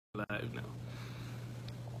live now.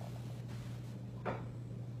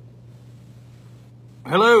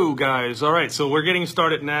 Hello, guys. All right, so we're getting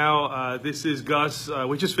started now. This is Gus.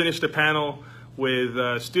 We just finished a panel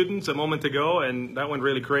with students a moment ago, and that went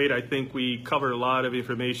really great. I think we covered a lot of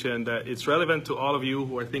information that it's relevant to all of you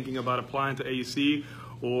who are thinking about applying to AUC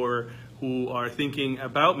or who are thinking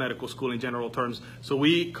about medical school in general terms. So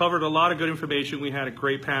we covered a lot of good information. We had a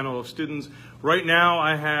great panel of students. Right now,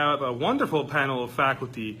 I have a wonderful panel of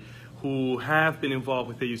faculty who have been involved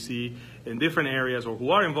with AUC in different areas, or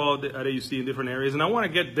who are involved at AUC in different areas, and I want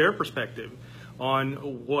to get their perspective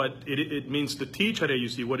on what it means to teach at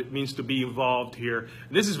AUC, what it means to be involved here.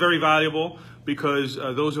 And this is very valuable because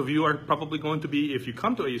those of you are probably going to be, if you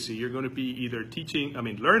come to AUC, you're going to be either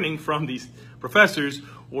learning from these professors,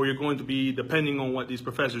 or you're going to be depending on what these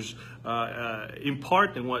professors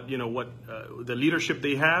impart and what the leadership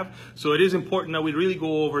they have. So it is important that we really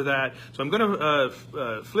go over that. So I'm going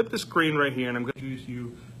to flip the screen right here, and I'm going to introduce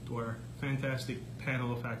you to our fantastic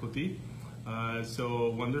panel of faculty. So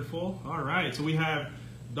wonderful. All right. So we have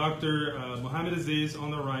Dr. Mohammed Aziz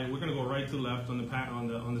on the right. We're going to go right to left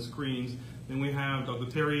on the screens. Then we have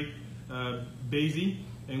Dr. Terry Basie,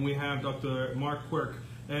 and we have Dr. Mark Quirk.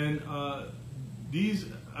 And these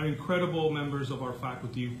are incredible members of our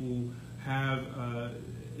faculty who have,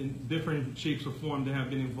 in different shapes or form, they have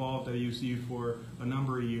been involved at AUC for a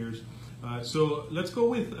number of years. So let's go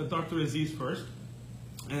with Dr. Aziz first.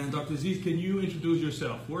 And Dr. Aziz, can you introduce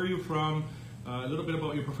yourself? Where are you from? A little bit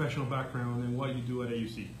about your professional background and what you do at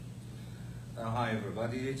AUC. Hi,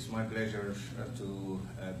 everybody. It's my pleasure to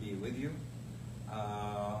be with you.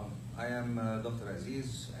 I am Dr.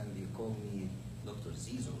 Aziz, and they call me Dr.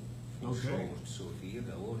 Zizo for short. So if you hear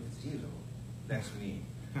the word Zizo, that's me.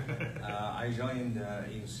 I joined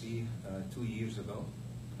AUC 2 years ago.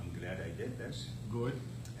 I'm glad I did this. Good.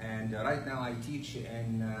 And right now I teach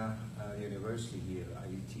in university here. I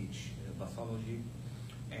teach pathology,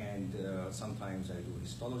 and sometimes I do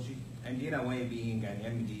histology. And in a way, being an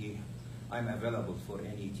MD, I'm available for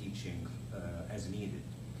any teaching as needed.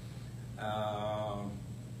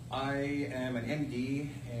 I am an MD,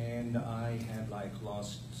 and I have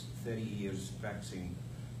lost 30 years practicing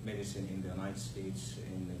medicine in the United States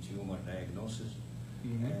in the tumor diagnosis,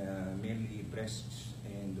 mainly breasts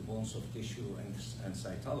and the bones of tissue and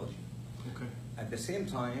cytology. Okay. At the same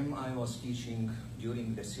time, I was teaching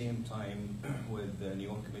during the same time with the New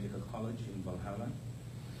York Medical College in Valhalla,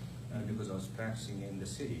 because I was practicing in the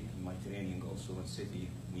city. My training also in city,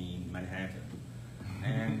 mean Manhattan.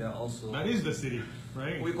 And also... That is the city,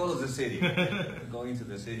 right? We call it the city, going to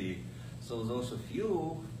the city. So those of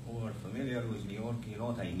you who are familiar with New York, you know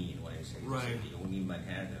what I mean when I say the city. You mean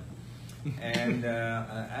Manhattan. And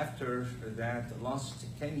after that, last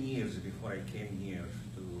 10 years before I came here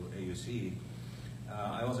to AUC,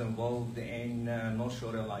 I was involved in North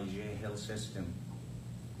Shore LIJ Health System,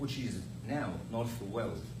 which is now North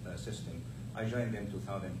Wealth System. I joined in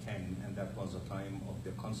 2010, and that was the time of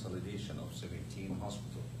the consolidation of 17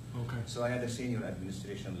 hospitals. Okay. So I had a senior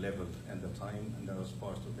administration level at the time, and that was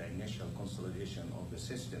part of the initial consolidation of the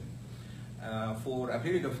system. For a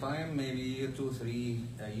period of time, maybe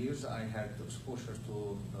 2-3 years, I had exposure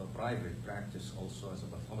to private practice also as a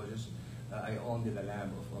pathologist. I owned the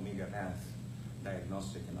lab of Omega Path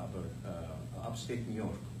Diagnostic in upstate New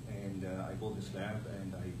York. And I built this lab,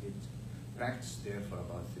 and I did practice there for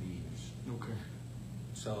about 3 years. Okay.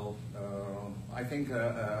 So I think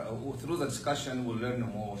through the discussion, we'll learn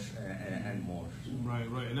more and more. Right,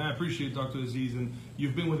 right. And I appreciate Dr. Aziz. And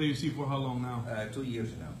you've been with AUC for how long now? 2 years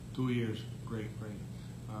now. 2 years. Great, great.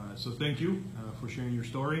 So thank you for sharing your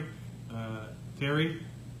story. Terry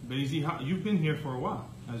Basie, you've been here for a while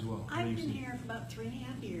as well. I've been here for about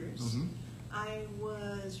 3.5 years. Mm-hmm. I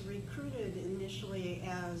was recruited initially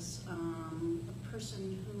as a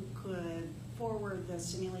person who could forward the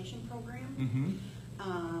simulation program. Mm-hmm.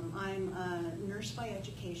 I'm a nurse by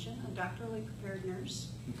education, a doctorally prepared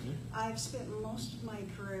nurse. Okay. I've spent most of my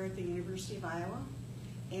career at the University of Iowa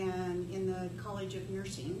and in the College of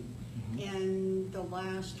Nursing, and the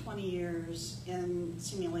last 20 years in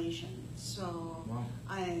simulation. So wow.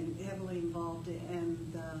 I'm heavily involved in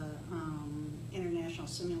the international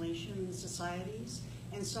simulation societies.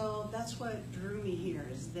 And so that's what drew me here,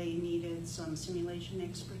 is they needed some simulation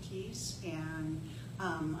expertise, and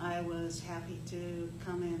I was happy to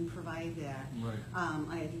come and provide that. Right.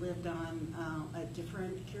 I had lived on a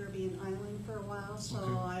different Caribbean island for a while, so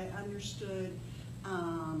okay. I understood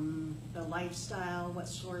the lifestyle, what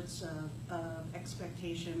sorts of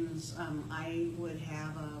expectations I would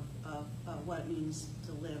have of what it means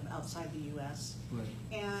to live outside the U.S. Right.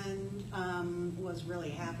 And was really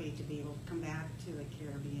happy to be able to come back to the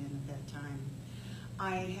Caribbean at that time.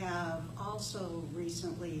 I have also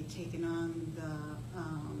recently taken on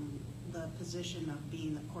the position of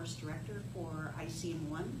being the course director for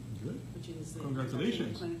ICM1, which is the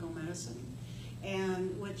Introduction to Clinical Medicine,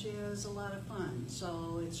 and which is a lot of fun.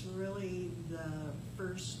 So it's really the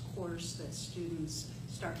first course that students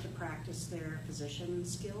start to practice their physician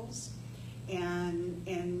skills.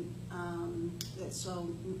 So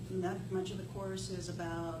not much of the course is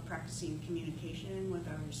about practicing communication with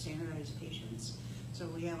our standardized patients. So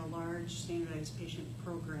we have a large standardized patient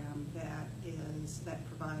program that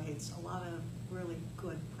provides a lot of really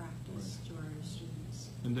good practice to our students.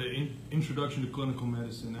 And the Introduction to Clinical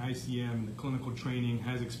Medicine, ICM, the clinical training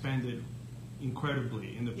has expanded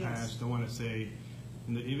incredibly in the past, I want to say,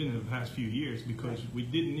 even in the past few years, because we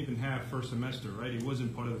didn't even have first semester, right? It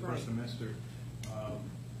wasn't part of the first semester.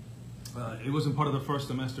 It wasn't part of the first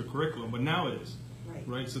semester curriculum, but now it is.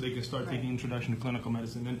 Right, so they can start taking Introduction to Clinical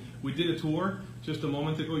Medicine. And we did a tour just a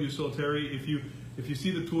moment ago. You saw Terry. If you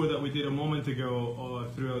see the tour that we did a moment ago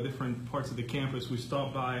through different parts of the campus, we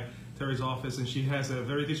stopped by Terry's office, and she has a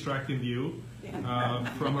very distracting view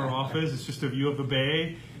from her office. It's just a view of the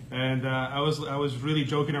bay. And I was really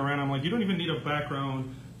joking around. I'm like, you don't even need a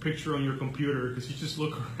background picture on your computer, because you just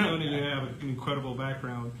look around and you have an incredible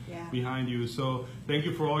background behind you. So thank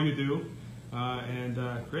you for all you do.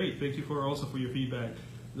 Great, thank you also for your feedback.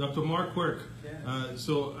 Dr. Mark Quirk,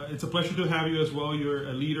 so it's a pleasure to have you as well. You're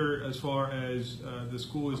a leader as far as the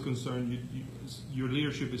school is concerned. Your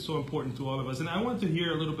leadership is so important to all of us. And I want to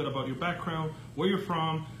hear a little bit about your background, where you're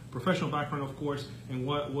from, professional background, of course, and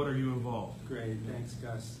what are you involved? Great, thanks,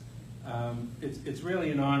 Gus. It's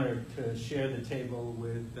really an honor to share the table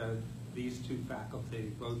with these two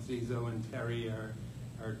faculty. Both Zizo and Terry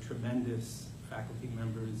are tremendous faculty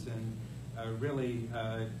members, and really,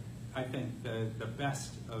 I think the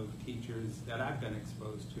best of teachers that I've been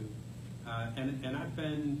exposed to. And I've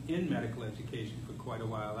been in medical education for quite a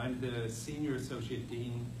while. I'm the Senior Associate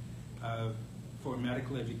Dean for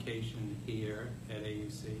Medical Education here at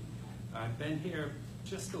AUC. I've been here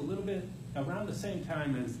just a little bit around the same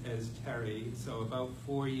time as Terry, so about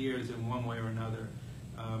 4 years in one way or another.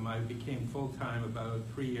 I became full-time about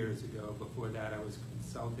 3 years ago. Before that, I was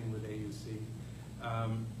consulting with AUC.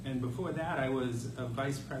 And before that, I was a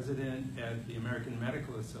vice president at the American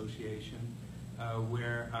Medical Association,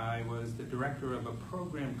 where I was the director of a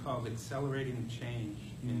program called Accelerating Change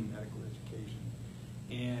in Medical Education.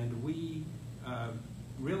 And we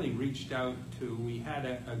really reached out we had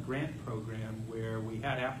a grant program where we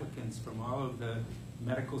had applicants from all of the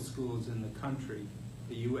medical schools in the country,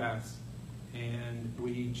 the U.S., and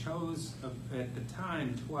we chose, at the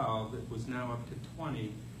time, 12, it was now up to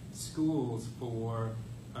 20, schools for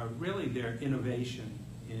really their innovation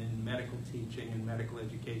in medical teaching and medical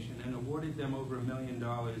education, and awarded them over $1 million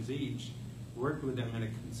each, worked with them in a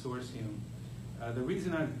consortium. The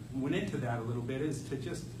reason I went into that a little bit is to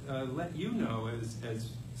just let you know, as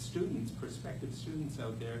students, prospective students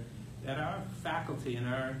out there, that our faculty and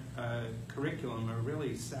our curriculum are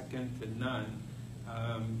really second to none.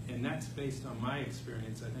 And that's based on my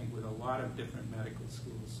experience, I think, with a lot of different medical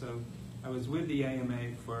schools. So I was with the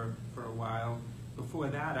AMA for a while. Before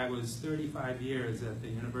that, I was 35 years at the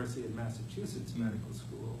University of Massachusetts Medical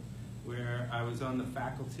School, where I was on the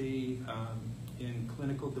faculty in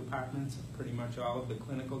clinical departments, pretty much all of the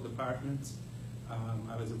clinical departments.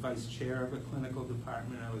 I was a vice chair of a clinical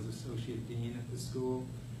department. I was associate dean at the school.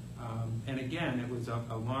 And again, it was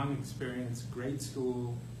a long experience, great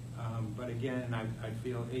school. But again, I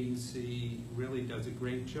feel AUC really does a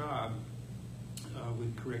great job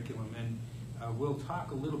with curriculum. And we'll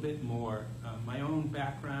talk a little bit more. My own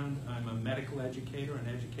background, I'm a medical educator and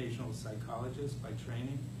educational psychologist by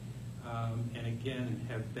training. And again,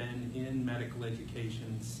 have been in medical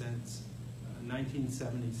education since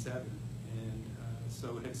 1977. And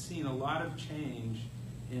so have seen a lot of change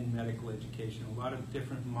in medical education, a lot of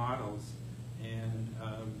different models. And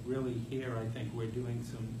really here, I think we're doing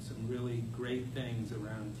some really great things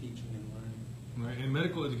around teaching and learning. Right, and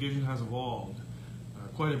medical education has evolved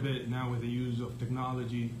quite a bit now with the use of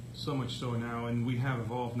technology, so much so now, and we have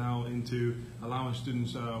evolved now into allowing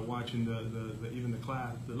students watching even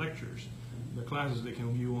the lectures, the classes they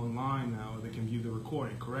can view online now, they can view the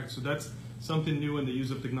recording, correct? So that's something new in the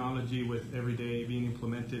use of technology with every day being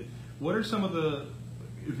implemented. What are some of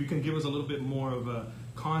if you can give us a little bit more of a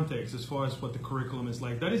context as far as what the curriculum is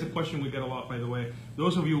like? That is a question we get a lot, by the way.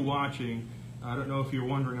 Those of you watching, I don't know if you're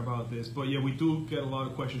wondering about this, but yeah, we do get a lot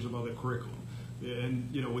of questions about the curriculum.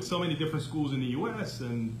 And with so many different schools in the U.S.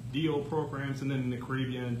 and DO programs, and then in the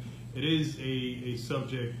Caribbean, it is a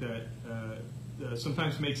subject that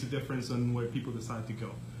sometimes makes a difference on where people decide to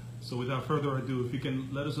go. So without further ado, if you can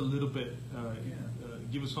let us a little bit,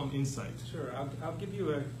 give us some insight. Sure, I'll give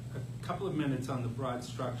you a couple of minutes on the broad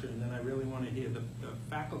structure, and then I really want to hear the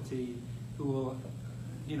faculty who will,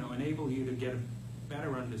 enable you to get a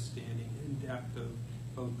better understanding in depth of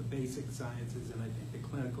both the basic sciences and I think the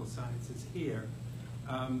clinical sciences here.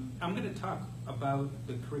 I'm going to talk about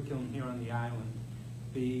the curriculum here on the island.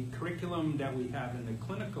 The curriculum that we have in the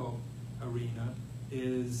clinical arena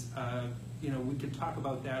is, we could talk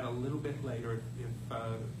about that a little bit later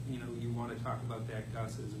if you want to talk about that,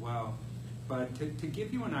 Gus, as well. But to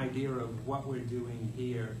give you an idea of what we're doing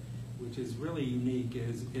here, which is really unique,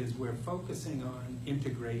 is we're focusing on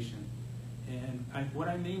integration. And what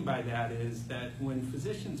I mean by that is that when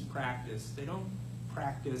physicians practice, they don't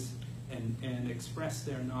practice and express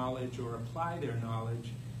their knowledge or apply their knowledge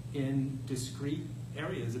in discrete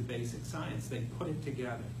areas of basic science. They put it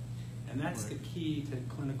together. And that's the key to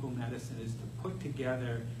clinical medicine, is to put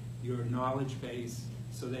together your knowledge base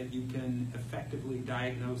so that you can effectively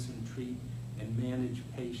diagnose and treat and manage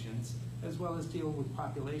patients, as well as deal with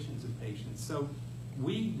populations of patients. So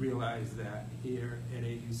we realize that here at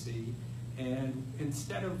AUC, and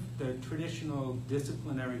instead of the traditional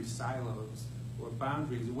disciplinary silos or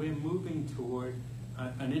boundaries, we're moving toward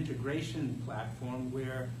an integration platform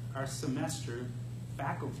where our semester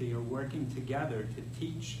faculty are working together to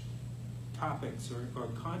teach topics or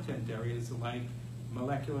content areas like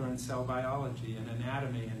molecular and cell biology and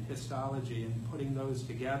anatomy and histology, and putting those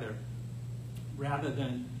together rather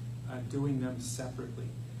than doing them separately.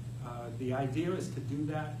 The idea is to do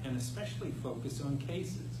that and especially focus on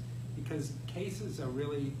cases, because cases are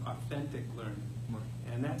really authentic learning.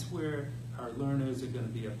 And that's where our learners are going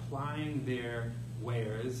to be applying their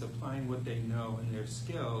wares, applying what they know and their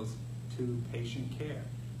skills to patient care.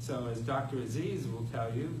 So as Dr. Aziz will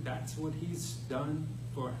tell you, that's what he's done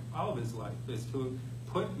for all of his life, is to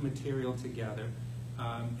put material together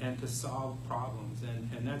and to solve problems.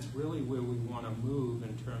 And that's really where we want to move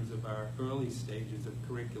in terms of our early stages of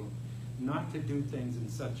curriculum. Not to do things in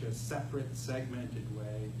such a separate, segmented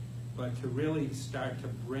way, but to really start to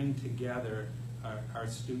bring together our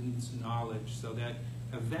students' knowledge so that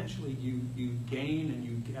eventually you gain and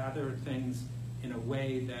you gather things in a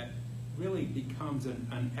way that really becomes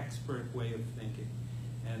an expert way of thinking.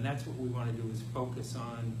 And that's what we want to do, is focus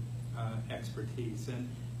on expertise. And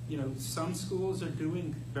some schools are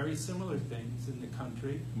doing very similar things in the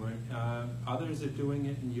country. Right. Others are doing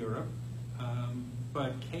it in Europe.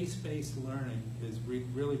 But case-based learning has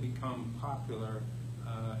really become popular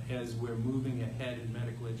as we're moving ahead in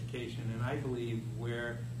medical education. And I believe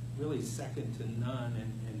we're really second to none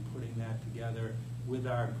in putting that together with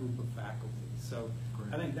our group of faculty. So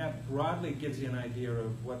great. I think that broadly gives you an idea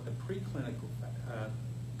of what the preclinical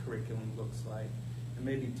curriculum looks like. And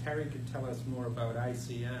maybe Terry could tell us more about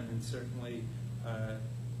ICM, and certainly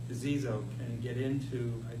Zizo can get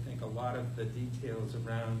into, I think, a lot of the details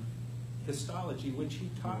around histology, which he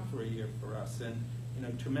taught for a year for us. And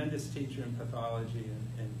tremendous teacher in pathology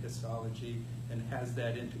and histology, and has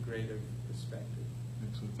that integrative perspective.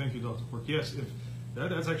 Excellent. Thank you, Dr. Quirk. Yes,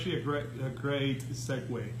 that's actually a great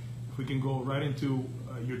segue. If we can go right into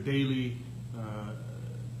your daily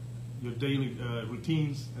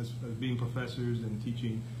routines as being professors and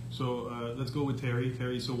teaching. So let's go with Terry.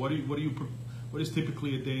 Terry, so what is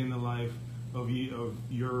typically a day in the life of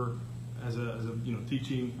your as a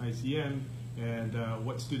teaching ICM, and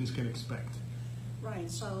what students can expect?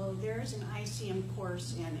 Right, so there's an ICM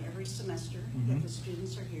course in every semester that the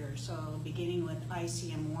students are here. So beginning with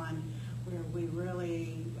ICM 1, where we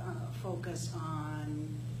really focus on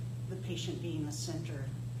the patient being the center.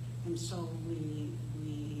 And so we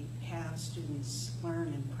have students learn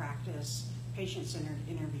and practice patient-centered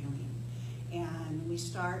interviewing. And we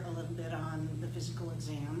start a little bit on the physical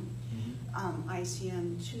exam.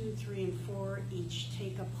 ICM 2, 3, and 4 each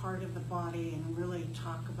take a part of the body and really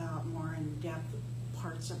talk about more in-depth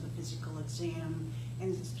parts of the physical exam,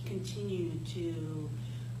 and continue to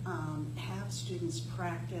have students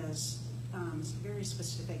practice very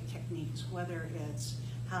specific techniques, whether it's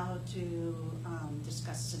how to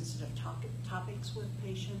discuss sensitive topics with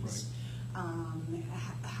patients,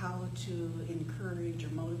 how to encourage or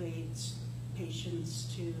motivate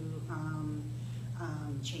patients to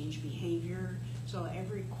change behavior. So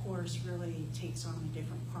every course really takes on a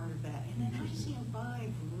different part of that. And then ICM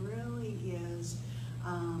 5 really is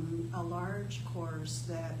a large course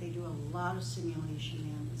that they do a lot of simulation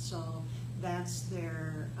in. So that's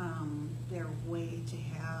their way to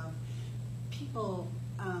have people,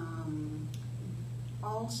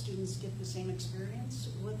 all students get the same experience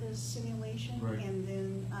with a simulation, right. And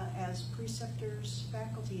then as preceptors,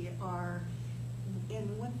 faculty are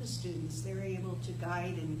in with the students, they're able to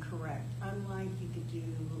guide and correct, unlike you could do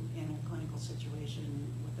in a clinical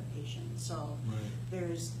situation with a patient. So right.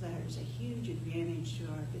 there's a huge advantage to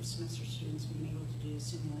our fifth semester students being able to do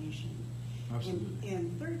simulation. Absolutely. In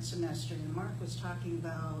third semester, Mark was talking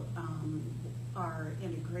about our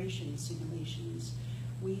integration simulations.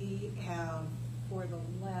 We have, for the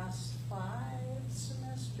last 5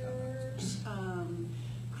 semesters,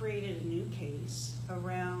 created a new case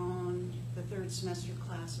around the third semester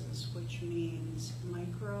classes, which means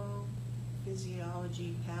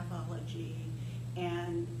microphysiology, pathology,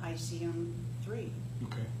 and ICM 3.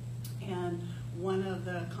 Okay. And one of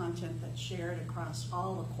the content that's shared across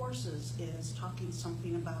all the courses is talking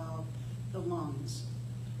something about the lungs,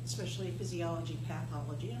 especially physiology,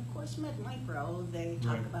 pathology, and of course micro, they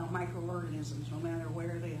talk Right. about microorganisms no matter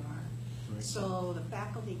where they are. Right. So the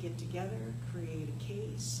faculty get together, create a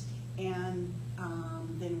case, and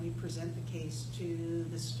then we present the case to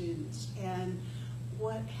the students. And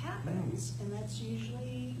what happens, and that's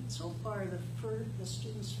usually, so far, the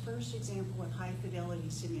student's first example with high fidelity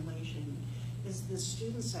simulation, is the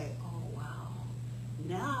students say, oh wow,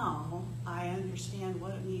 now I understand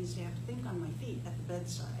what it means to have to think on my feet at the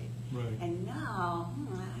bedside. Right. And now,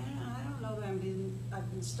 I don't know that I've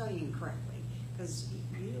been studying correctly, because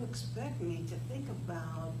you expect me to think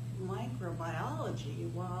about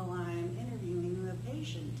microbiology while I'm interviewing the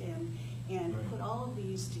patient and Right. put all of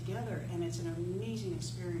these together, and it's an amazing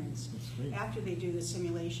experience. That's great. After they do the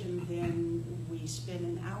simulation, then we spend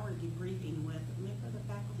an hour debriefing with the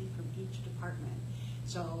faculty from each department.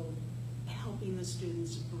 So helping the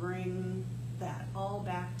students bring that all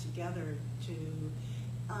back together to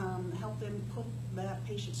help them put that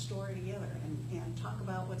patient story together and talk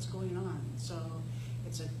about what's going on. So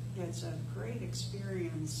it's a great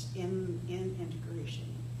experience in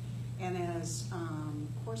integration. And as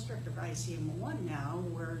course director of ICM1 now,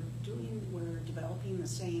 we're developing the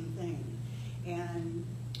same thing. And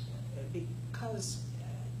because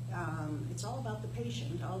it's all about the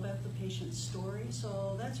patient, all about the patient's story,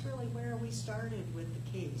 so that's really where we started with the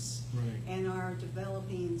case. Right. And are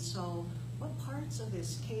developing, so what parts of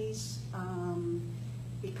this case,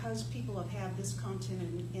 because people have had this content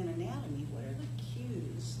in anatomy, what are the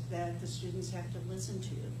cues that the students have to listen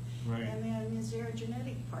to? Right. And then is there a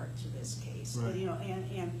genetic part to this case? Right. You know,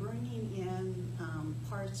 and bringing in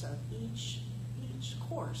parts of each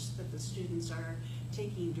course that the students are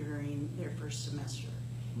taking during their first semester.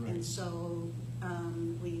 Right. And so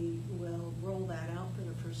we will roll that out for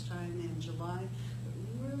the first time in July. But we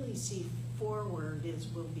really see forward is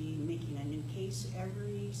we'll be making a new case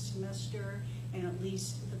every semester, and at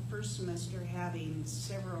least the first semester having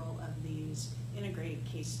several of these integrated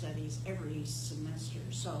case studies every semester.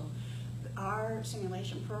 So our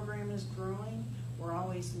simulation program is growing. We're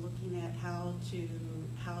always looking at how to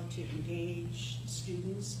engage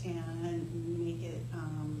students and make it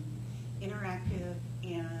interactive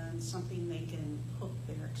and something they can hook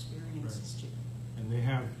their experiences to. And they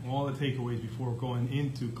have all the takeaways before going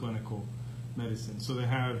into clinical medicine. So they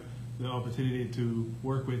have the opportunity to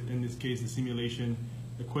work with, in this case, the simulation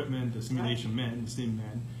equipment, the simulation men, the sim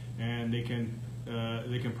men, and they can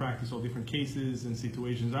practice all different cases and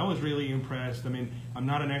situations. I was really impressed. I mean, I'm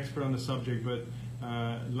not an expert on the subject, but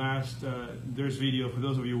there's video, for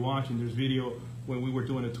those of you watching, there's video when we were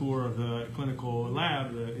doing a tour of the clinical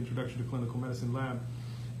lab, the Introduction to Clinical Medicine lab,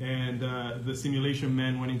 and the simulation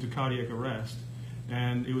men went into cardiac arrest.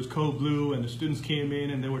 And it was code blue, and the students came in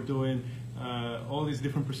and they were doing all these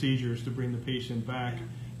different procedures to bring the patient back,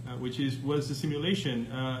 which was the simulation.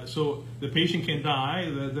 So the patient can die.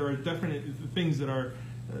 There are definite things that are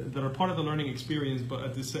part of the learning experience, but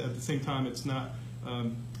at the same time, it's not.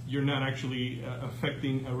 You're not actually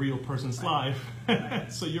affecting a real person's life,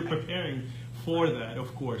 so you're preparing for that,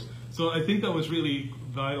 of course. So I think that was really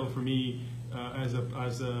vital for me as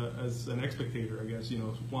an spectator, I guess, you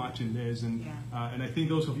know, watching this, and I think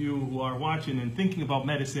those of you who are watching and thinking about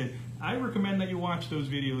medicine, I recommend that you watch those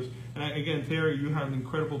videos. And again, Terry, you have an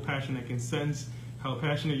incredible passion. I can sense how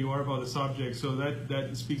passionate you are about the subject, so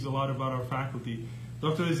that speaks a lot about our faculty.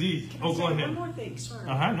 Dr. Aziz, go ahead. One more thing, sorry.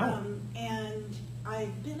 No. And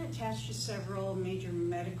I've been attached to several major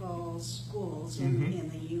medical schools in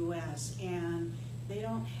the U.S., and they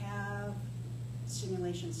don't have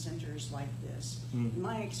simulation centers like this. In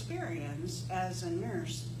my experience as a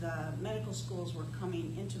nurse, the medical schools were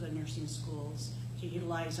coming into the nursing schools to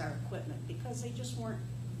utilize our equipment because they just weren't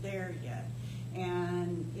there yet.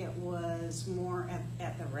 And it was more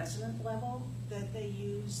at the resident level that they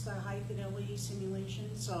use the high fidelity simulation.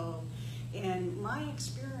 So in my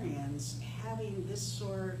experience, having this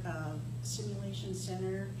sort of simulation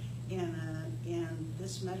center in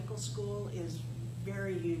this medical school is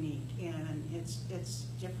very unique, and it's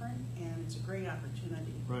different, and it's a great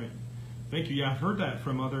opportunity. Right. Thank you. Yeah, I've heard that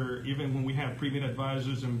from other, even when we have pre-med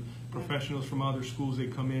advisors and professionals from other schools, they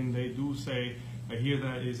come in, they do say, I hear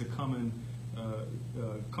that is a common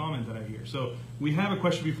comment that I hear. So we have a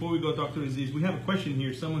question before we go, Dr. Aziz. We have a question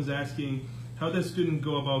here. Someone's asking, how does student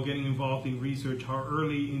go about getting involved in research? How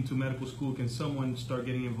early into medical school can someone start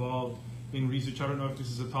getting involved in research? I don't know if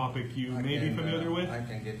this is a topic you may be familiar with. I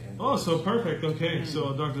can get involved. Oh, so perfect. Okay,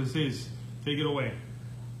 so Dr. Aziz, take it away.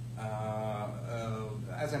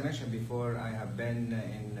 As I mentioned before, I have been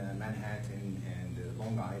in Manhattan and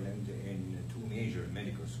Long Island in 2 major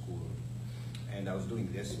medical schools. And I was doing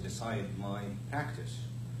this beside my practice.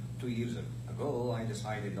 2 years ago, I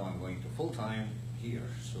decided I'm going to full-time here.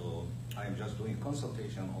 So I'm just doing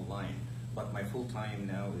consultation online. But my full-time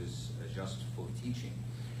now is just for teaching.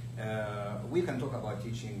 We can talk about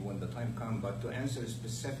teaching when the time comes, but to answer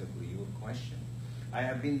specifically your question, I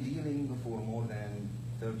have been dealing for more than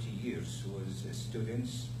 30 years with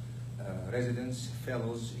students, residents,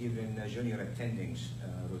 fellows, even junior attendings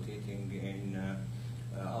rotating in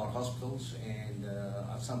our hospitals, and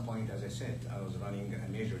at some point, as I said, I was running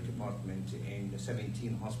a major department in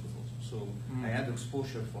 17 hospitals. So I had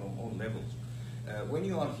exposure from all levels. When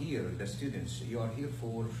you are here, the students, you are here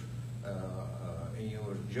for in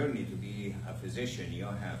your journey to be a physician. You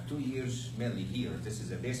have 2 years mainly here. This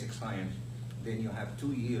is a basic science. Then you have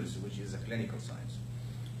 2 years, which is a clinical science.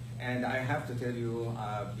 And I have to tell you,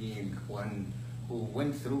 being one who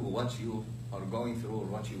went through what you are going through or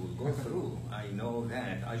what you will go through, I know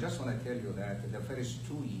that. I just want to tell you that the first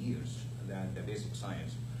 2 years, that the basic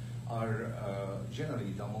science, are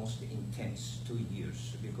generally the most intense 2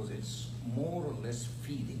 years, because it's more or less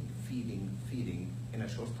feeding in a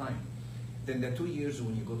short time. Then the 2 years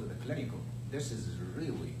when you go to the clinical, this is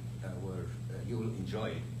really where you will enjoy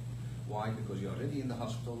it. Why? Because you're already in the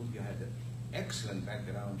hospital, you had an excellent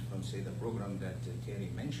background from, say, the program that Terry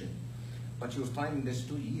mentioned, but your time in these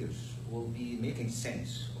 2 years will be making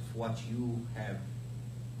sense of what you have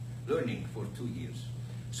learning for 2 years.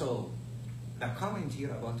 So the comment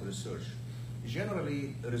here about research,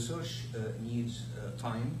 generally research needs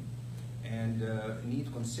time and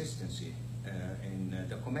need consistency in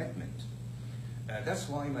the commitment. That's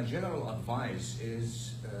why my general advice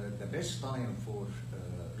is the best time for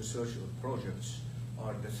research projects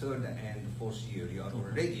are the 3rd and 4th year. You are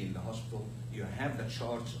already in the hospital, you have the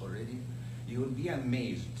charts already. You will be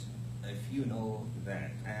amazed if you know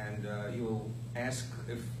that, and you will ask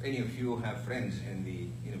if any of you have friends in the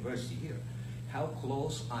university here, how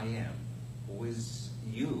close I am with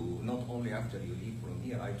you, not only after you leave from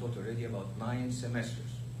here. I taught already about 9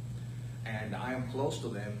 semesters, and I am close to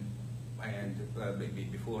them, and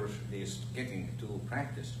before they getting to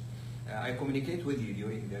practice. I communicate with you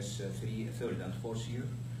during this 3rd and 4th year.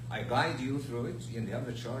 I guide you through it in the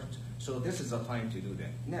other chart. So this is the time to do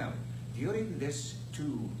that. Now, during this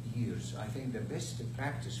 2 years, I think the best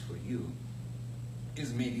practice for you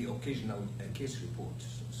is maybe occasional case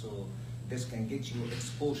reports. So this can get you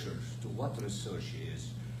exposure to what research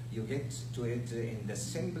is. You get to it in the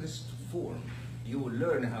simplest form. You will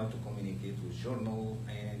learn how to communicate with journal,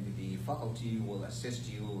 and the faculty will assist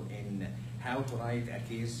you in how to write a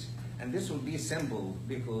case. And this will be simple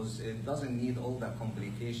because it doesn't need all the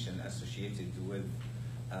complication associated with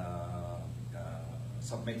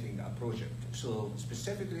submitting a project. So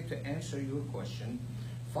specifically to answer your question,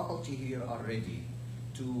 faculty here are ready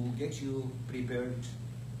to get you prepared,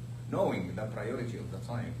 knowing the priority of the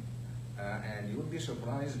time. And you will be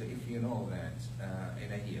surprised if you know that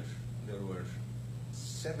in a year there were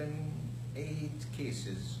 7, 8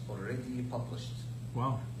 cases already published.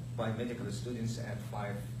 Wow. By medical students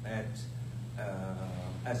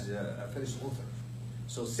as a first author.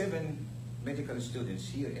 So 7 medical students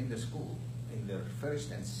here in the school in their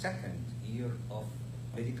 1st and 2nd year of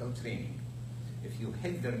medical training. If you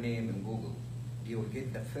hit their name in Google, you will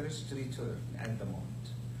get the first return at the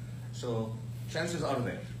moment. So chances are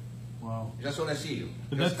there. Wow. Just want to see you.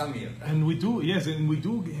 Just come here. And we do, yes, and we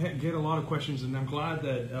do get a lot of questions, and I'm glad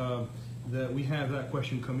that that we have that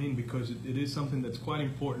question come in, because it is something that's quite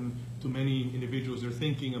important to many individuals. They're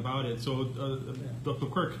thinking about it. So, Dr.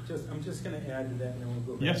 Quirk. I'm just going to add to that, and then we'll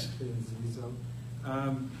go back Yes. to Zizo.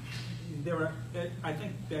 I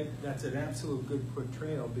think that's an absolute good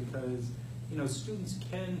portrayal, because students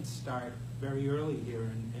can start very early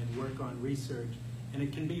here and work on research And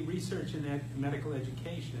it can be research in medical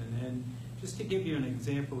education. And just to give you an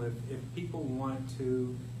example, if people want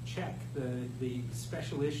to check the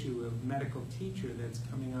special issue of Medical Teacher that's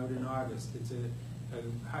coming out in August, it's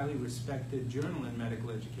a highly respected journal in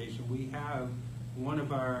medical education. We have one of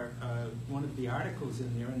the articles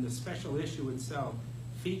in there, and the special issue itself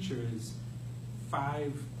features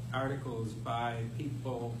 5 articles by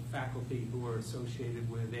people, faculty who are associated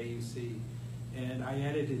with AUC. And I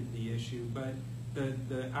edited the issue, but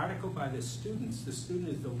the article by the student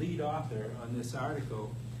is the lead author on this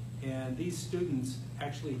article, and these students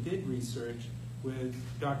actually did research with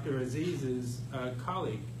Dr. Aziz's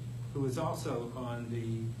colleague, who is also on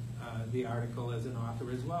the article as an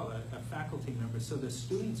author as well, a faculty member. So the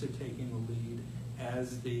students are taking the lead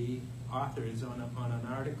as the authors on an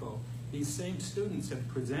article. These same students have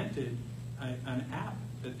presented an app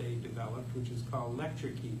that they developed, which is called Lecture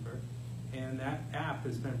Keeper, and that app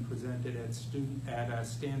has been presented at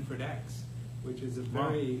Stanford X, which is a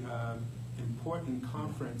very important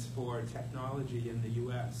conference for technology in the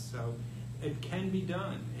U.S. So it can be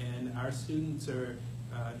done, and our students are,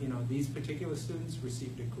 these particular students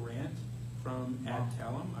received a grant from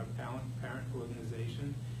Adtalem, our parent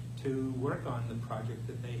organization, to work on the project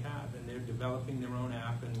that they have, and they're developing their own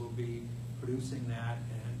app, and we'll be producing that,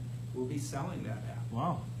 and we'll be selling that app.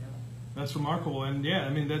 Wow. That's remarkable, and yeah, I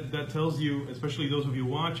mean that tells you, especially those of you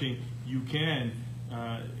watching, you can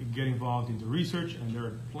get involved into research, and there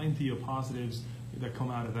are plenty of positives that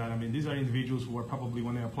come out of that. I mean, these are individuals who are probably,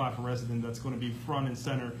 when they apply for resident, that's going to be front and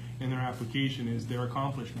center in their application is their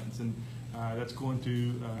accomplishments, and that's going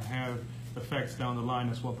to have effects down the line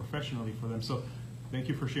as well professionally for them. So thank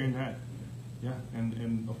you for sharing that. Yeah,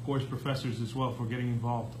 and of course professors as well for getting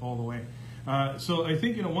involved all the way. So I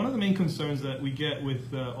think one of the main concerns that we get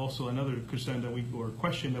with also another concern that or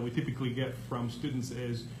question that we typically get from students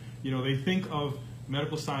is, they think of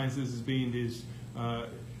medical sciences as being this.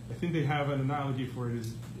 I think they have an analogy for it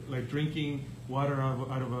is like drinking water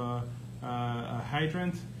out of a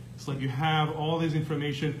hydrant. It's like you have all this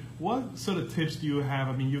information. What sort of tips do you have?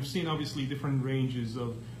 I mean, you've seen obviously different ranges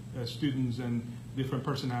of students and different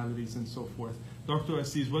personalities and so forth. Dr.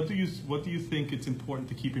 Aziz, what do you think it's important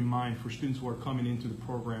to keep in mind for students who are coming into the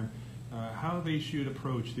program, how they should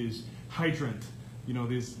approach this hydrant,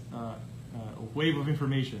 this wave of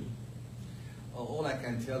information? All I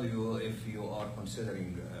can tell you, if you are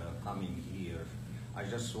considering coming here, I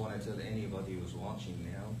just want to tell anybody who's watching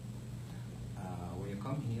now, when you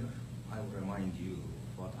come here, I will remind you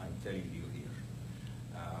what I'm telling you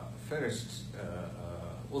here. First,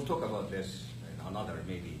 we'll talk about this in another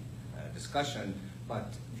maybe discussion,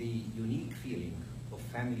 but the unique feeling of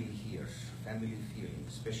family here, family feeling,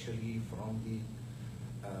 especially from the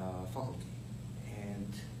faculty.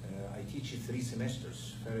 And I teach 3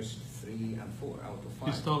 semesters, first 3 and 4 out of 5.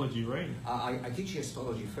 Histology, right? I teach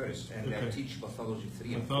histology first, and okay. I teach pathology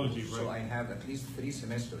 3 and 4. Pathology, right. So I have at least 3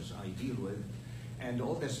 semesters I deal with. And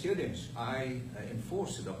all the students, I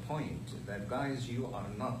enforce the point that, guys, you are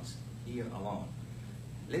not here alone.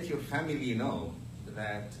 Let your family know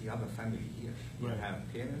that you have a family here. You right.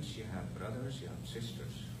 have parents, you have brothers, you have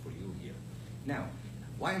sisters for you here. Now,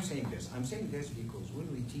 why I'm saying this? I'm saying this because when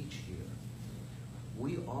we teach here,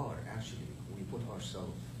 we put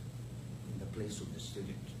ourselves in the place of the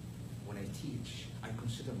student. When I teach, I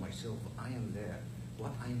consider myself, I am there,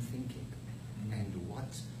 what I'm thinking, and what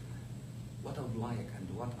I would like and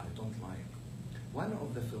what I don't like. One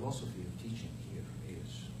of the philosophy of teaching here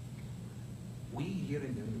is, we here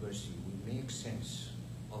in the university, we make sense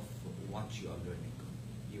of what you are learning.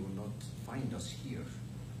 You will not find us here.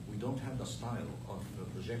 We don't have the style of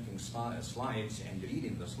projecting slides and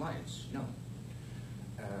reading the slides, no.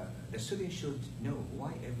 The student should know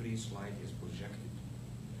why every slide is projected.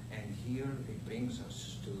 And here it brings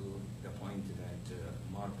us to the point that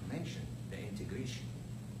Mark mentioned, the integration.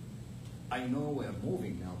 I know we're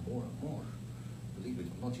moving now more and more. Believe it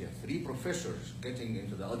or not, you have 3 professors getting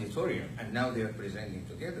into the auditorium, and now they're presenting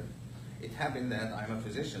together. It happened that I'm a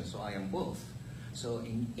physician, so I am both. So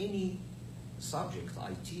in any subject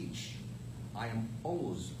I teach, I am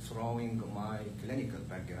always throwing my clinical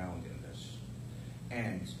background in this.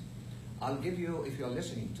 And I'll give you, if you're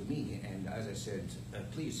listening to me, and as I said,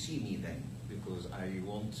 please see me then, because I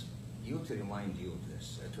want you to remind you of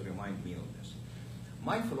this, to remind me of this.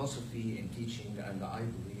 My philosophy in teaching, and I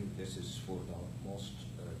believe this is for the most,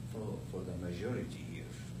 for the majority here,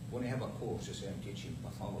 when I have a course, say I'm teaching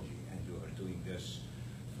pathology, and you are doing this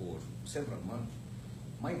for several months,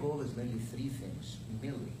 my goal is mainly 3 things,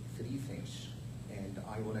 and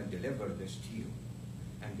I want to deliver this to you,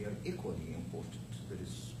 and they are equally important. There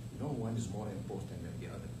is no one is more important than the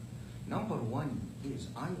other. Number one is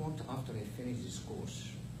I want, after I finish this course,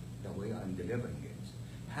 the way I'm delivering it,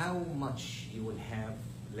 how much you will have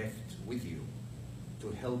left with you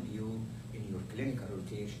to help you in your clinical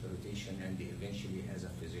rotation and eventually as a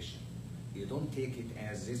physician. You don't take it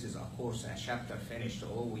as this is a course, a chapter finished,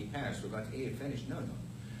 oh, we passed, we got A finished. No, no.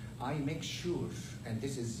 I make sure, and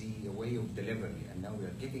this is the way of delivery, and now we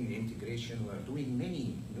are getting the integration, we are doing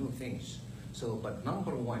many new things. So, but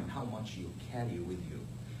number one, how much you carry with you.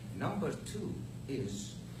 Number two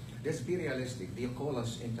is, let's be realistic, they call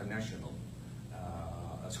us international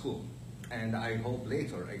school. And I hope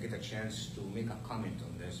later I get a chance to make a comment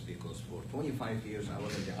on this, because for 25 years I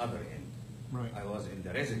was at the other end. Right. I was in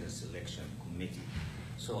the resident selection committee.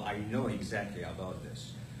 So I know exactly about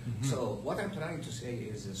this. Mm-hmm. So what I'm trying to say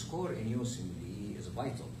is the score in USMLE is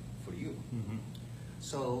vital for you. Mm-hmm.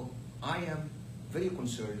 So I am very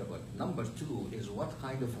concerned about number two is what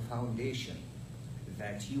kind of a foundation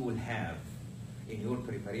that you will have in your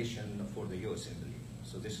preparation for the USMLE.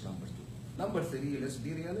 So this is number two. Number three, let's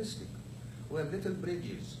be realistic. We have little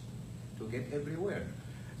bridges to get everywhere.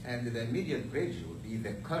 And the immediate bridge would be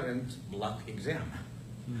the current block exam,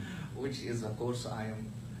 which is a course I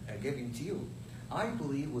am giving to you. I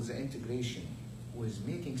believe with the integration, with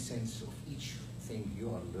making sense of each thing you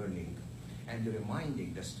are learning and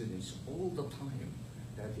reminding the students all the time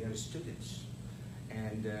that they are students.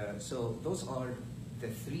 And so those are the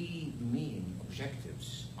three main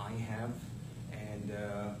objectives I have.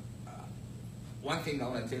 And one thing I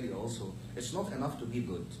want to tell you also, it's not enough to be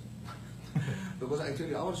good. Because I tell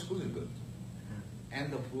you, our school is good.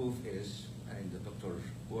 And the proof is, and Dr.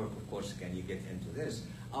 Work, of course, can you get into this,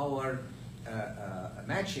 our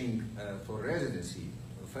matching for residency,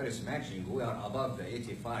 first matching, we are above the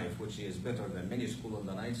 85, which is better than many schools in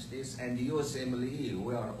the United States, and the USMLE,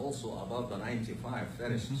 we are also above the 95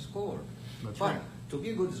 first score. That's but right. To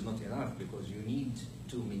be good is not enough, because you need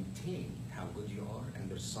to maintain how good you are, and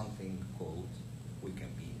there's something called we can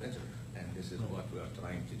be better, and this is what we are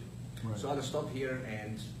trying to do. Right. So I'll stop here,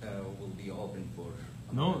 and we'll be open for.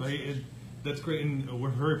 No, that's great, and we're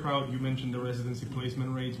very proud. You mentioned the residency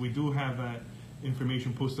placement rates. We do have that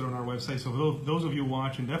information posted on our website. So those of you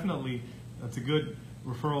watching, definitely, that's a good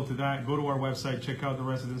referral to that. Go to our website, check out the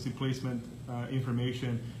residency placement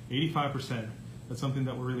information. 85%. That's something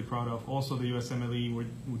that we're really proud of. Also, the USMLE,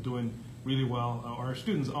 we're doing really well. Our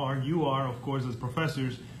students are, you are, of course, as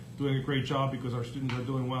professors, doing a great job, because our students are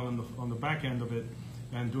doing well on the back end of it,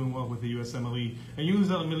 and doing well with the USMLE. And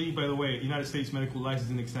USMLE, by the way, United States Medical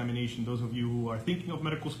Licensing Examination, those of you who are thinking of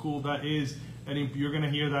medical school, that is, and you're going to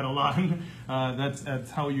hear that a lot,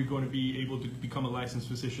 that's how you're going to be able to become a licensed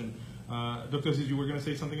physician. Dr. Aziz, you were going to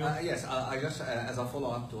say something else? Yes, I just, as a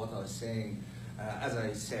follow-up to what I was saying, as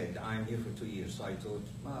I said, I'm here for 2 years, so I taught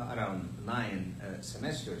around 9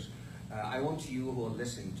 semesters. I want you who are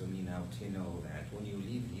listening to me now to know that when you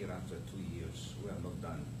leave here after 2 years, we are not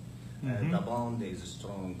done. The bond is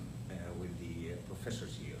strong with the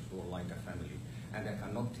professors here, who are like a family. And I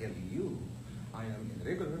cannot tell you, I am in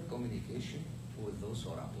regular communication with those who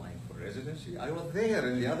are applying for residency. I was there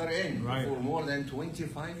in the other end for more than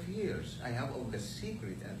 25 years. I have all the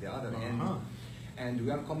secret at the other end. And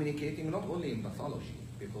we are communicating not only in pathology,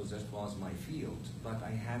 because that was my field, but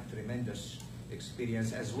I have tremendous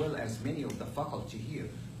experience, as well as many of the faculty here.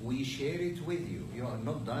 We share it with you. You are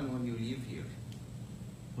not done when you leave here.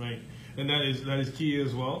 Right, and that is key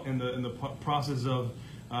as well in the process of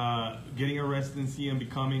getting a residency and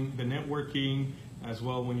becoming the networking as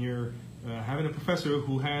well. When you're having a professor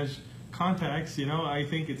who has contacts, I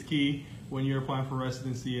think it's key when you're applying for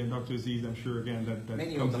residency. And Dr. Aziz, I'm sure again that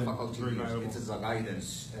many of the faculty it is a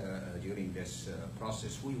guidance during this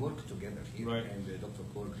process. We work together here, and Dr.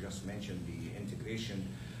 Korg just mentioned the integration.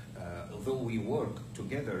 Although we work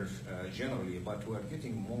together generally, but we are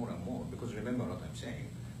getting more and more, because remember what I'm saying.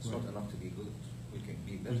 It's not enough to be good. We can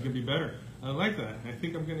be better. We can be better. I like that. I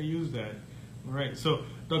think I'm going to use that. All right. So,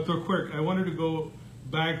 Dr. Quirk, I wanted to go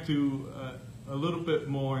back to a little bit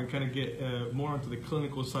more and kind of get more onto the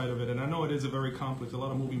clinical side of it. And I know it is a very complex, a lot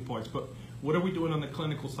of moving parts. But what are we doing on the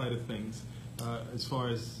clinical side of things as far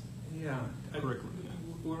as curriculum?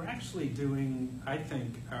 We're actually doing, I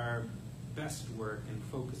think, our best work in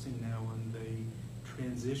focusing now on the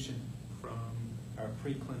transition from our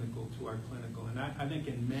preclinical to our clinical. And I think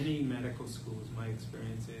in many medical schools, my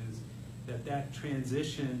experience is that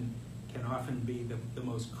transition can often be the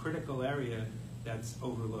most critical area that's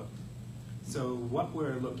overlooked. So what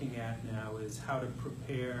we're looking at now is how to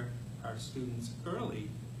prepare our students early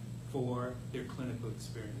for their clinical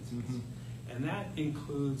experiences. And that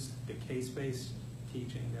includes the case-based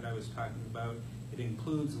teaching that I was talking about. It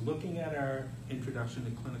includes looking at our Introduction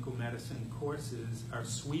to Clinical Medicine courses, our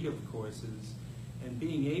suite of courses, and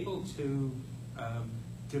being able to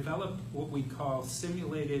develop what we call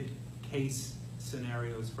simulated case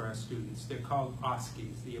scenarios for our students. They're called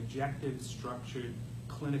OSCEs, the Objective Structured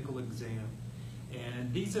Clinical Exam.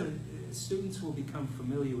 And these are, students will become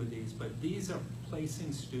familiar with these, but these are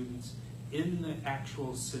placing students in the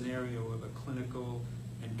actual scenario of a clinical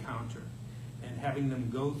encounter and having them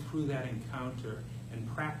go through that encounter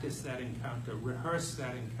and practice that encounter, rehearse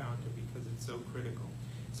that encounter because it's so critical.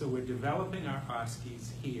 So we're developing our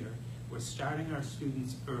OSCEs here. We're starting our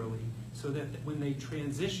students early so that when they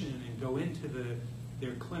transition and go into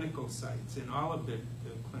their clinical sites in all of the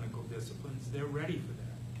clinical disciplines, they're ready for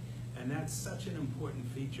that. And that's such an important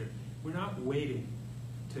feature. We're not waiting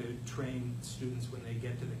to train students when they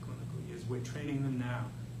get to the clinical years. We're training them now.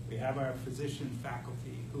 We have our physician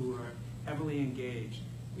faculty who are heavily engaged.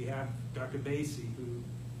 We have Dr. Basie, who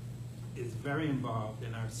is very involved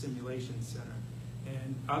in our simulation center,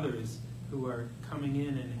 and others who are coming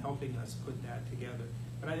in and helping us put that together.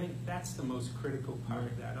 But I think that's the most critical part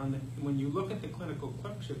of that. When you look at the clinical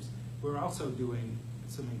clerkships, we're also doing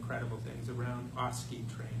some incredible things around OSCE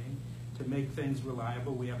training to make things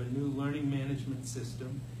reliable. We have a new learning management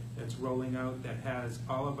system that's rolling out that has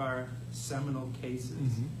all of our seminal cases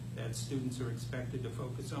that students are expected to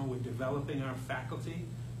focus on. We're developing our faculty.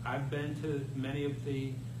 I've been to many of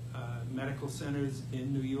the medical centers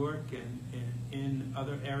in New York and in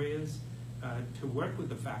other areas to work with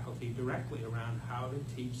the faculty directly around how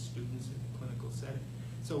to teach students in the clinical setting.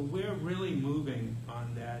 So we're really moving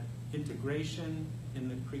on that integration in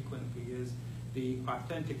the preclinical years, the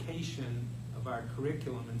authentication of our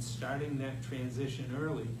curriculum and starting that transition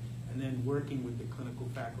early, and then working with the clinical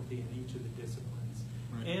faculty in each of the disciplines.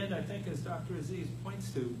 Right. And I think, as Dr. Aziz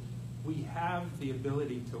points to, we have the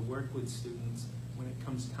ability to work with students when it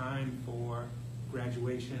comes time for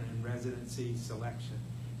graduation and residency selection.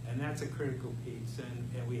 And that's a critical piece.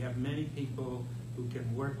 And we have many people who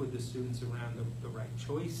can work with the students around the right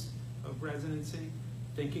choice of residency,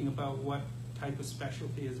 thinking about what type of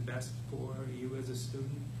specialty is best for you as a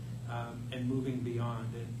student, and moving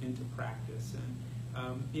beyond and into practice.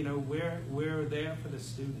 And you know, we're there for the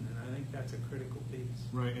student, and I think that's a critical piece.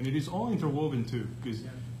 Right, and it is all interwoven too, because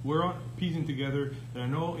we're all piecing together. And I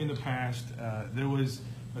know in the past there was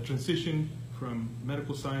a transition from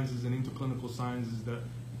medical sciences and into clinical sciences, that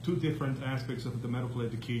two different aspects of the medical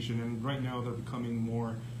education, and right now they're becoming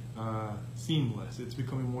more seamless. It's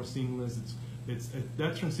becoming more seamless. It's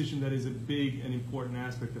that transition that is a big and important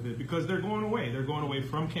aspect of it, because they're going away. They're going away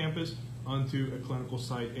from campus onto a clinical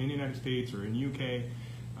site in the United States or in UK.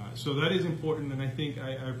 So that is important, and I think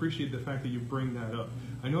I appreciate the fact that you bring that up.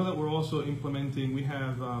 I know that we're also implementing, we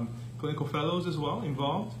have clinical fellows as well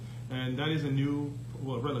involved, and that is a new,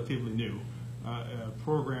 well, relatively new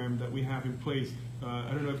program that we have in place.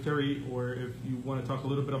 I don't know if Terry or if you want to talk a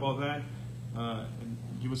little bit about that and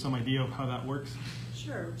give us some idea of how that works.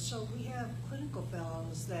 Sure. So we have clinical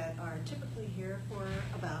fellows that are typically here for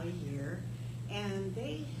about a year, and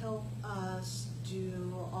they help us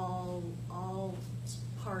do all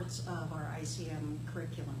parts of our ICM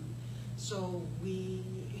curriculum. So we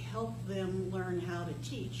help them learn how to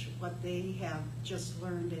teach what they have just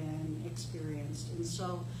learned and experienced. And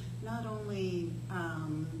so not only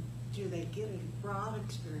do they get a broad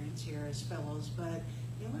experience here as fellows, but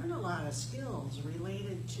they learn a lot of skills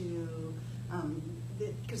related to,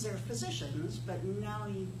 because they're physicians, but now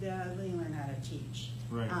they learn how to teach.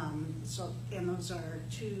 Right. So, and those are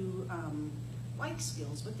two like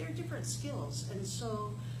skills, but they're different skills. And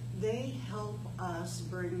so they help us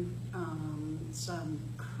bring some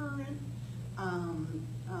current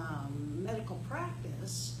medical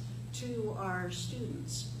practice to our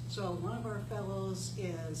students. So one of our fellows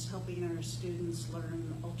is helping our students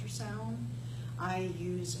learn ultrasound. I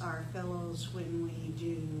use our fellows when we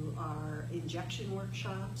do our injection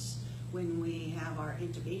workshops, when we have our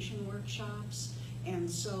intubation workshops, and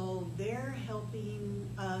so they're helping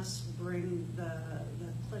us bring the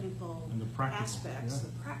clinical and the aspects,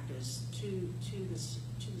 the practice to the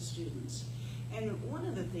students. And one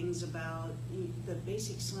of the things about the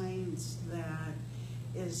basic science that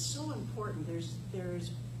is so important,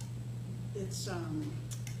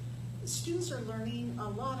 students are learning a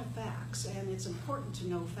lot of facts, and it's important to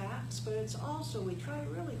know facts, but it's also, we try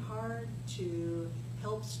really hard to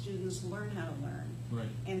help students learn how to learn. Right.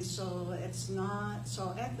 And so it's not,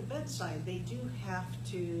 so at the bedside, they do have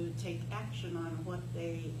to take action on what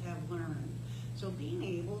they have learned. So being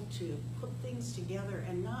able to put things together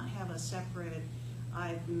and not have a separate,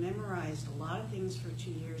 I've memorized a lot of things for 2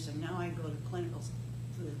 years and now I go to the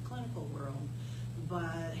clinical world.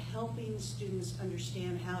 but helping students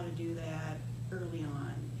understand how to do that early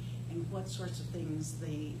on and what sorts of things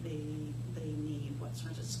they need, what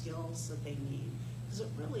sorts of skills that they need. Because it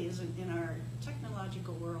really isn't, in our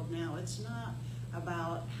technological world now, it's not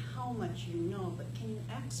about how much you know, but can you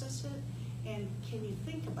access it and can you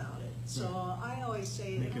think about it? So I always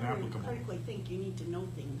say Make it that when you applicable. critically think, you need to know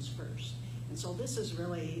things first. And so this is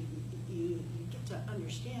really, you get to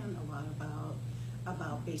understand a lot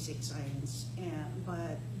about basic science,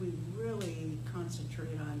 but we really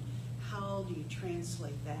concentrate on how do you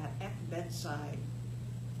translate that at the bedside.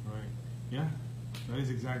 Right. Yeah, that is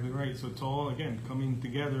exactly right. So it's all, again, coming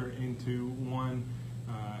together into one.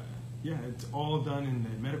 Yeah, it's all done in the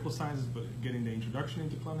medical sciences, but getting the introduction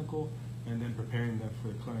into clinical, and then preparing them for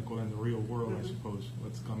the clinical and the real world, I suppose,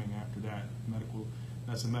 what's coming after that, medical,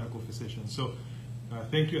 as a medical physician. So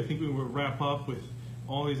thank you. I think we will wrap up with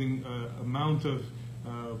all these amount of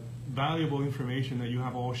valuable information that you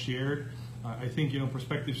have all shared. I think,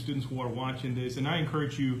 prospective students who are watching this, and I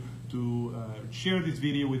encourage you to share this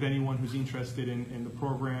video with anyone who's interested in the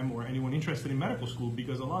program or anyone interested in medical school,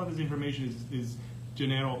 because a lot of this information is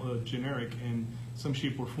generic in some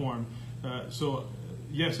shape or form.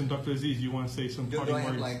 Yes, and Dr. Aziz, you want to say some parting words?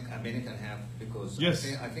 Do I have like a minute and a half? Because yes.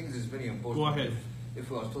 I think this is very important. Go ahead. If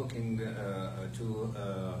we are talking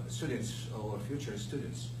to students or future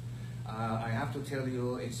students, I have to tell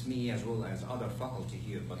you, it's me as well as other faculty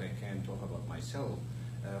here, but I can talk about myself.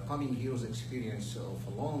 Coming here was experience of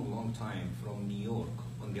a long time from New York,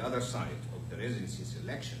 on the other side of the residency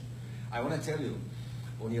selection. I want to tell you,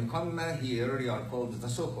 when you come here, you are called the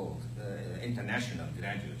so-called international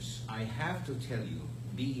graduates. I have to tell you,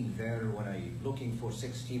 being there when I'm looking for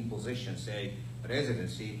 16 positions, say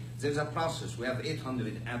residency, there's a process. We have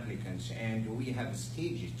 800 applicants and we have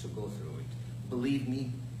stages to go through it. Believe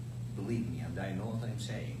me, and I know what I'm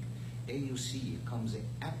saying, AUC comes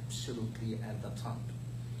absolutely at the top.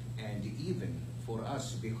 And even for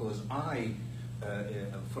us, because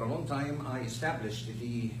for a long time, I established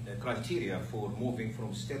the criteria for moving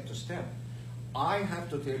from step to step. I have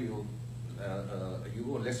to tell you, you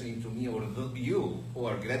who are listening to me, or you who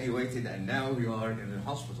are graduated and now you are in the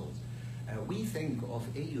hospitals, we think of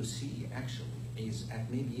AUC actually is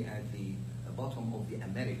maybe at the bottom of the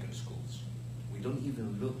American schools. We don't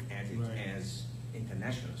even look at it as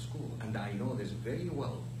international school. And I know this very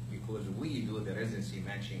well because we do the residency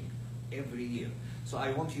matching every year. So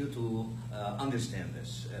I want you to understand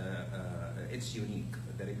this. It's unique.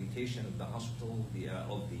 The reputation of the hospital,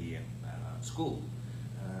 of the school,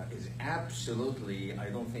 is absolutely, I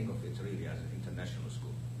don't think of it really as an international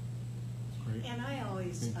school. Great. And I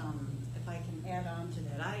always, if I can add on to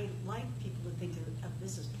that, I like people to think of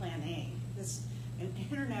this as Plan A. An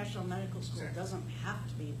international medical school doesn't have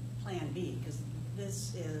to be Plan B, because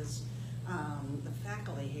this is, the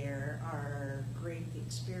faculty here are great, the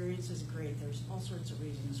experience is great, there's all sorts of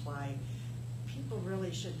reasons why people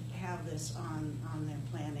really should have this on their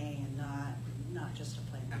Plan A and not just a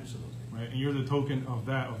Plan B. Absolutely. Right, and you're the token of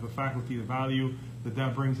that, of the faculty, the value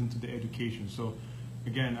that brings into the education. So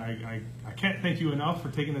again, I can't thank you enough for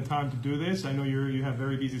taking the time to do this. I know you have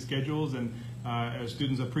very busy schedules, and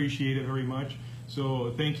students appreciate it very much.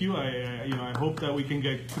 So thank you. I hope that we can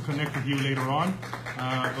get to connect with you later on.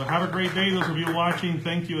 But have a great day. Those of you watching,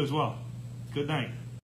 thank you as well. Good night.